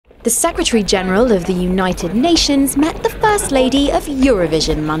The Secretary-General of the United Nations met the First Lady of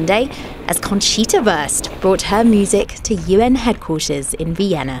Eurovision Monday as Conchita Wurst brought her music to UN headquarters in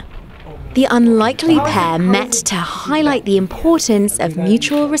Vienna. The unlikely pair met to highlight the importance of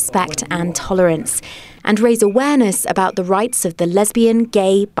mutual respect and tolerance and raise awareness about the rights of the lesbian,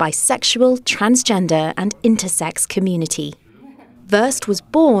 gay, bisexual, transgender and intersex community. Wurst was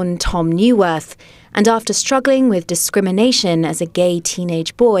born Tom Neuwirth, and after struggling with discrimination as a gay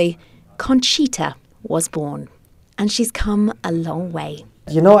teenage boy, Conchita was born. And she's come a long way.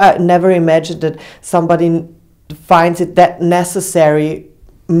 You know, I never imagined that somebody finds it that necessary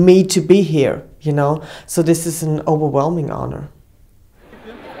me to be here, you know. So this is an overwhelming honor.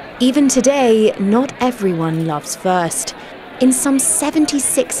 Even today, not everyone loves Wurst. In some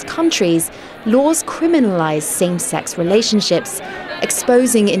 76 countries, laws criminalize same-sex relationships,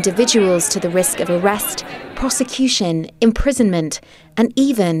 exposing individuals to the risk of arrest, prosecution, imprisonment, and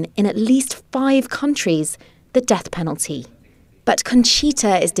even, in at least 5 countries, the death penalty. But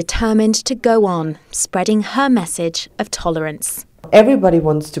Conchita is determined to go on, spreading her message of tolerance. Everybody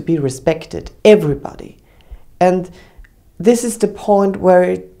wants to be respected, everybody. And this is the point where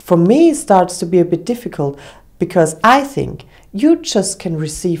it, for me, starts to be a bit difficult, because I think you just can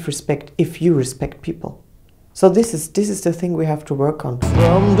receive respect if you respect people. So this is the thing we have to work on.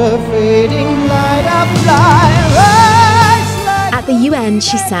 From the fading light I fly, At the UN,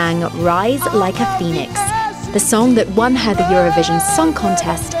 she sang Rise Like a Phoenix, the song that won her the Eurovision Song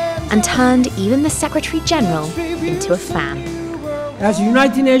Contest and turned even the Secretary-General into a fan. As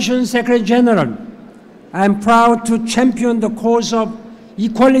United Nations Secretary-General, I am proud to champion the cause of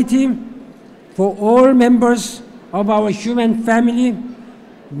equality for all members of our human family,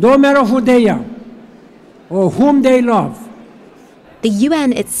 no matter who they are or whom they love. The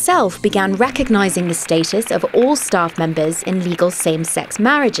UN itself began recognizing the status of all staff members in legal same-sex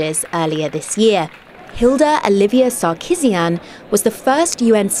marriages earlier this year. Hilda Olivia Sarkisian was the first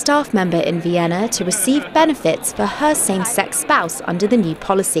UN staff member in Vienna to receive benefits for her same-sex spouse under the new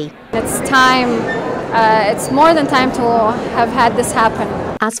policy. It's time, it's more than time to have had this happen.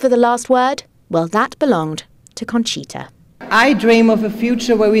 As for the last word, well, that belonged to Conchita. I dream of a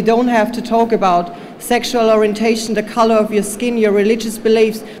future where we don't have to talk about sexual orientation, the color of your skin, your religious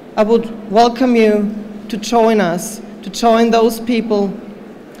beliefs. I would welcome you to join us, to join those people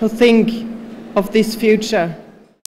who think of this future.